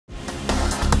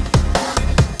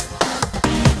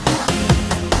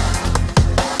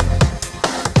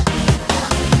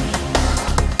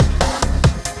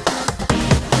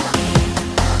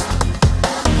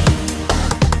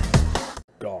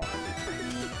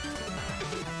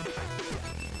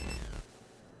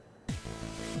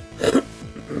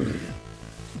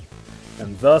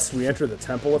Thus, we enter the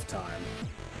Temple of Time.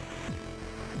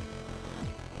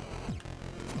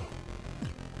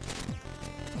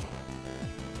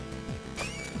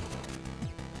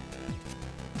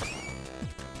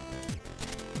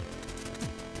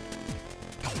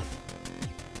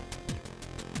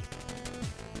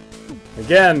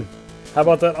 Again, how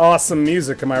about that awesome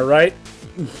music, am I right?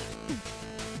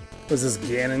 Was this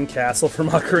Ganon Castle from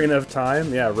Ocarina of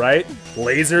Time? Yeah, right?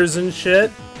 Lasers and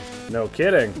shit? No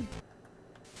kidding.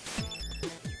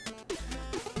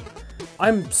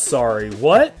 I'm sorry,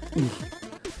 what?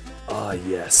 Ah,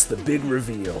 yes, the big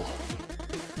reveal.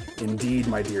 Indeed,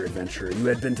 my dear adventurer, you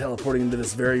had been teleporting into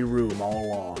this very room all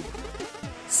along.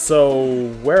 So,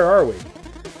 where are we?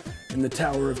 In the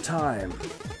Tower of Time.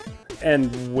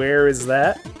 And where is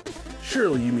that?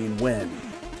 Surely you mean when.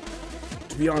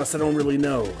 To be honest, I don't really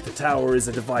know. The tower is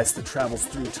a device that travels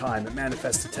through time. It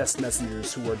manifests to test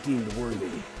messengers who are deemed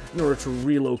worthy in order to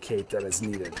relocate that as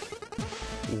needed.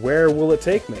 Where will it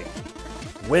take me?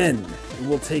 When? It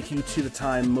will take you to the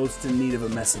time most in need of a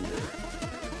messenger.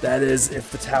 That is,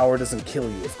 if the tower doesn't kill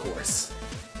you, of course.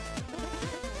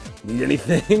 Need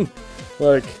anything?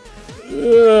 Like,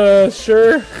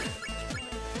 sure.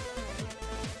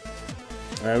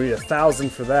 Alright, we need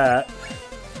 1,000 for that.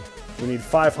 We need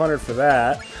 500 for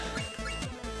that.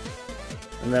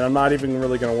 And then I'm not even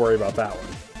really going to worry about that one.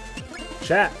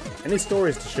 Chat, any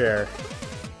stories to share?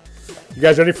 You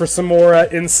guys ready for some more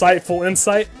insightful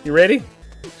insight? You ready?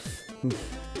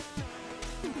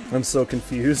 I'm so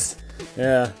confused.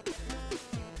 Yeah.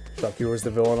 Chucky was the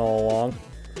villain all along.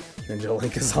 Ninja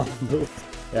Link is on the move.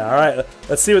 Yeah, alright.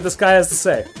 Let's see what this guy has to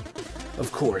say.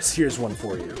 Of course, here's one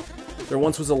for you. There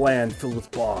once was a land filled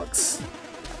with bogs,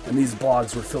 and these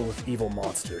bogs were filled with evil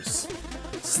monsters.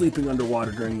 Sleeping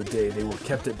underwater during the day, they were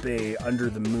kept at bay under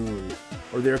the moon,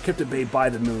 or they were kept at bay by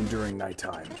the moon during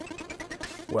nighttime.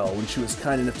 Well, when she was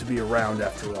kind enough to be around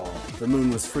after all, the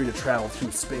moon was free to travel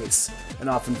through space, and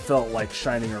often felt like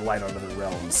shining her light on other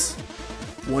realms.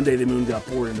 One day the moon got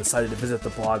bored and decided to visit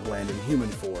the bogland in human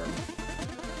form.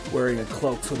 Wearing a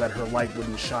cloak so that her light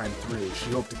wouldn't shine through,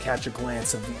 she hoped to catch a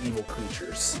glance of the evil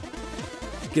creatures.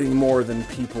 Getting more than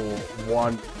people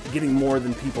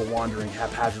wandering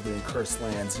haphazardly in cursed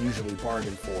lands usually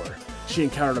bargained for, she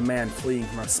encountered a man fleeing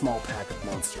from a small pack of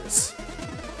monsters.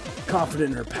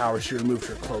 Confident in her power, she removed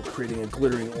her cloak, creating a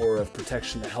glittering aura of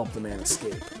protection to help the man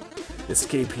escape.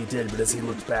 Escape he did, but as he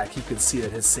looked back, he could see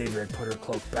that his savior had put her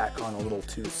cloak back on a little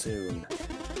too soon.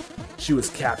 She was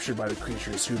captured by the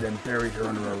creatures, who then buried her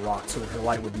under a rock so that her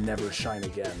light would never shine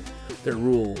again. They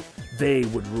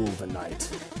would rule the night.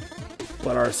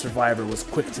 But our survivor was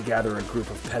quick to gather a group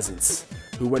of peasants,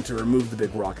 who went to remove the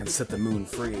big rock and set the moon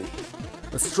free.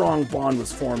 A strong bond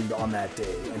was formed on that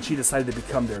day, and she decided to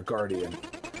become their guardian.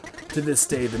 To this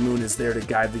day, the moon is there to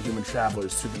guide the human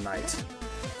travelers through the night.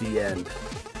 The end.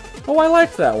 Oh, I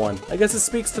liked that one. I guess it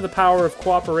speaks to the power of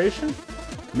cooperation?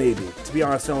 Maybe. To be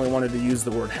honest, I only wanted to use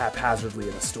the word haphazardly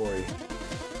in a story.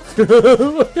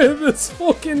 Look at this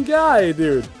fucking guy,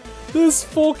 dude. This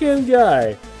fucking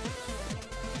guy.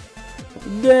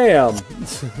 Damn.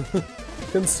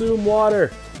 Consume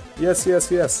water. Yes, yes,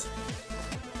 yes.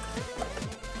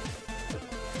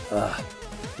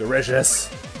 Delicious.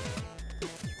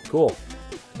 Cool.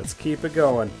 Let's keep it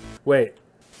going. Wait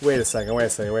a second, wait a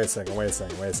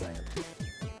second.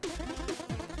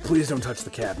 Please don't touch the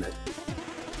cabinet.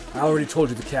 I already told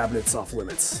you the cabinet's off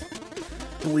limits.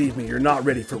 Believe me, you're not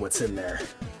ready for what's in there.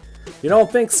 You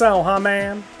don't think so, huh,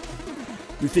 man?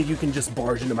 You think you can just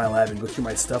barge into my lab and go through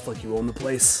my stuff like you own the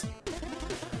place?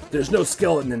 There's no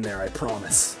skeleton in there, I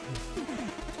promise.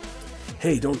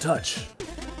 Hey, don't touch.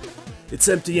 It's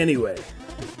empty anyway.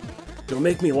 Don't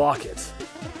make me lock it.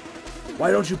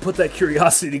 Why don't you put that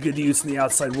curiosity to good use in the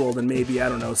outside world and maybe, I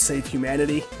don't know, save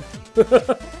humanity?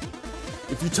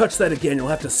 If you touch that again, you'll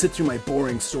have to sit through my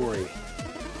boring story.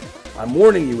 I'm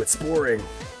warning you, it's boring.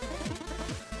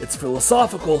 It's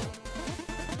philosophical.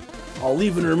 I'll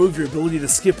even remove your ability to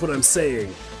skip what I'm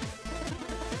saying.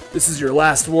 This is your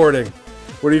last warning.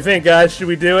 What do you think, guys? Should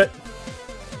we do it?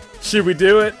 Should we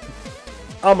do it?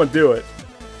 I'm gonna do it.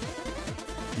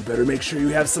 You better make sure you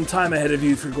have some time ahead of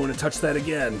you if you're going to touch that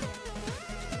again.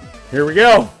 Here we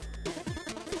go.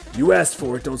 You asked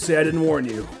for it, don't say I didn't warn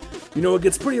you. You know, it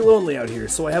gets pretty lonely out here,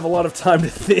 so I have a lot of time to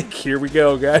think. Here we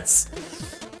go, guys.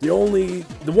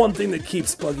 The one thing that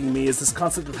keeps bugging me is this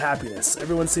concept of happiness.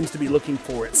 Everyone seems to be looking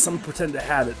for it. Some pretend to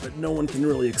have it, but no one can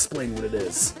really explain what it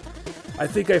is. I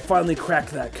think I finally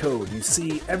cracked that code. You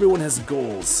see, everyone has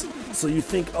goals. So you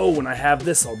think, oh, when I have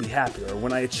this, I'll be happy, or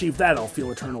when I achieve that, I'll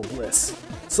feel eternal bliss.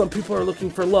 Some people are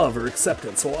looking for love or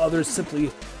acceptance, while others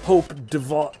simply hope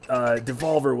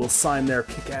Devolver will sign their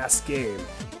kick-ass game.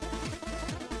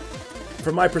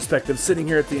 From my perspective, sitting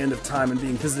here at the end of time and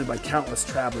being visited by countless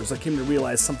travelers, I came to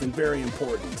realize something very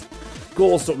important.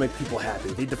 Goals don't make people happy.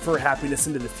 They defer happiness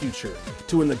into the future,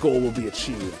 to when the goal will be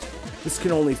achieved. This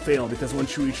can only fail because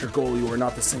once you reach your goal, you are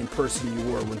not the same person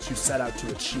you were once you set out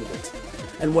to achieve it.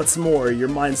 And what's more, your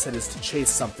mindset is to chase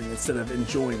something instead of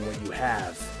enjoying what you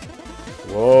have.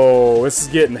 Whoa, this is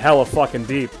getting hella fucking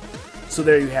deep. So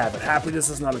there you have it. Happiness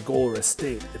is not a goal or a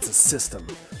state, it's a system.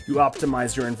 You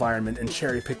optimize your environment and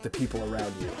cherry-pick the people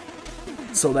around you.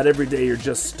 So that every day you're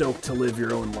just stoked to live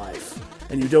your own life.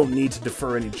 And you don't need to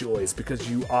defer any joys because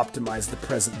you optimize the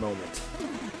present moment.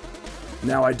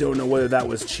 Now I don't know whether that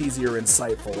was cheesy or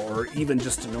insightful or even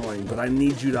just annoying, but I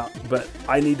need to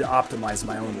optimize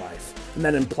my own life. And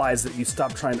that implies that you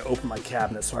stop trying to open my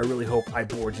cabinet, so I really hope I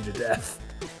bored you to death.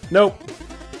 Nope.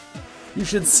 You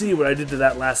should see what I did to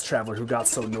that last traveler who got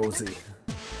so nosy.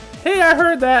 Hey, I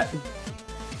heard that!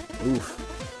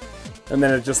 Oof. And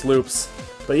then it just loops.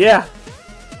 But yeah.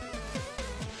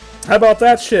 How about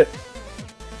that shit?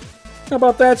 How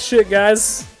about that shit,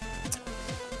 guys?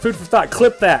 Food for thought.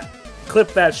 Clip that.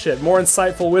 Clip that shit. More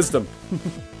insightful wisdom.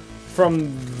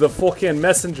 From the fucking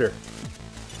messenger.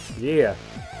 Yeah.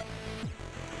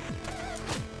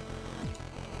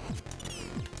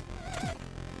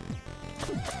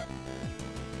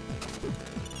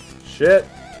 Shit.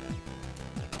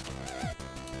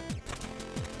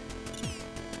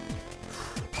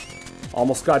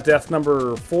 Almost got death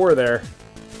number 4 there.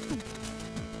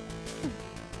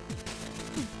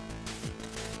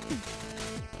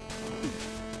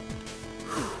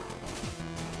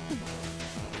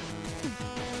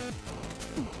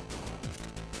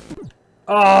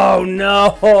 Oh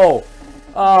no!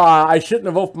 Ah, I shouldn't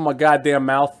have opened my goddamn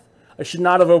mouth. I should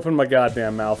not have opened my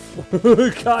goddamn mouth.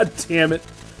 God damn it.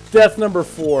 Death number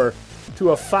 4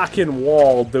 to a fucking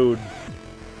wall, dude.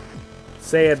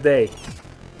 Sad day.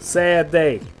 Sad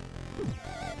day.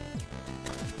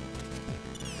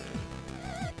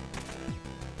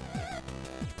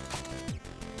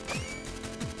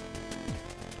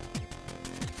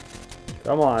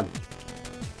 Come on.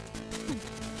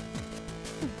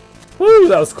 Woo,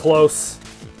 that was close.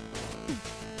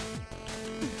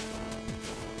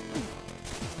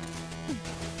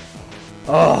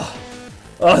 Oh.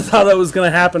 Oh, I thought that was gonna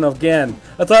happen again.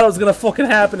 I thought it was gonna fucking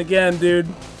happen again, dude.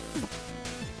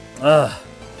 Ugh.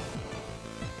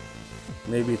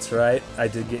 Maybe it's right. I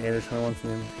did get 821 from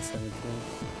him.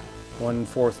 17.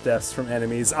 1/4 deaths from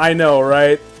enemies. I know,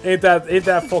 right? Ain't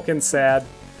that fucking sad?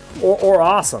 Or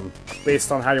awesome,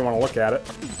 based on how you want to look at it.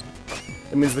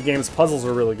 It means the game's puzzles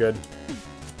are really good.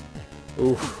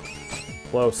 Oof.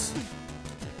 Close.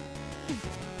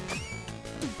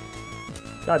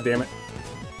 God damn it.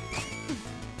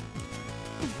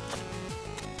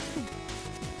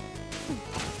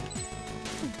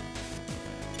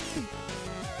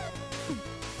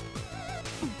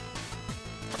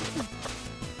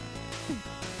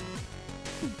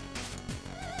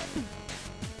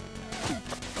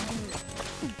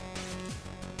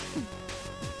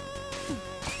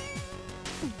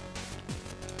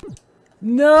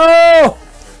 No!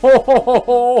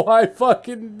 Oh, I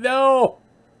fucking know!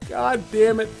 God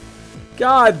damn it.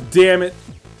 God damn it.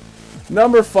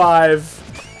 Number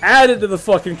 5. Added to the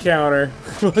fucking counter.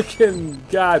 Fucking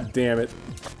god damn it.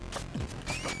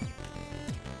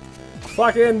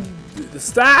 Fucking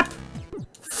stop!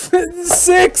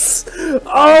 6!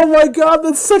 Oh my god,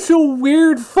 that's such a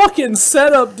weird fucking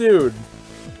setup, dude.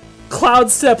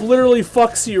 Cloud Step literally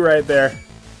fucks you right there.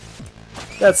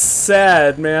 That's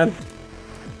sad, man.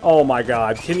 Oh my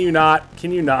god, can you not?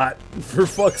 Can you not? For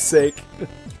fuck's sake.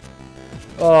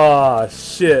 Oh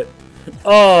shit.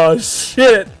 Oh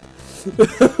shit.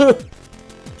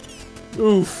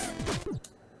 Oof.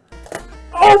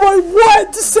 Oh my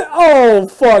what? Oh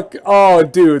fuck. Oh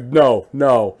dude, no,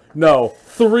 no, no.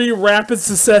 3 rapid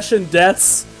succession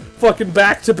deaths? Fucking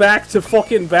back to back to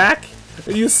fucking back?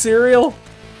 Are you serial?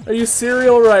 Are you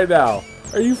serial right now?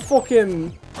 Are you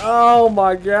fucking... Oh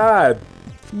my god.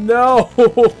 No!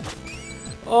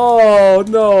 Oh,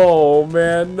 no,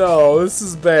 man, no. This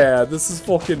is bad. This is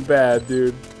fucking bad,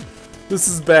 dude. This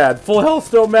is bad. Full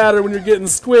health don't matter when you're getting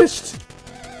squished.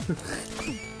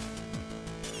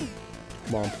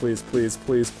 Come on, please, please,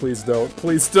 please, please don't.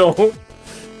 Please don't.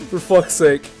 For fuck's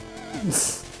sake.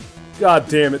 God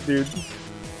damn it, dude.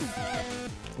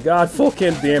 God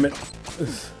fucking damn it.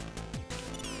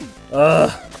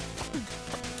 Ugh.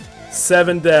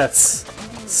 7 deaths.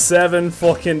 7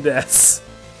 fucking deaths.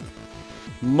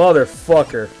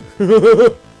 Motherfucker.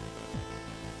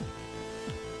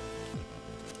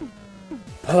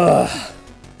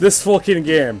 This fucking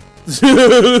game.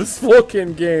 This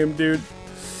fucking game, dude.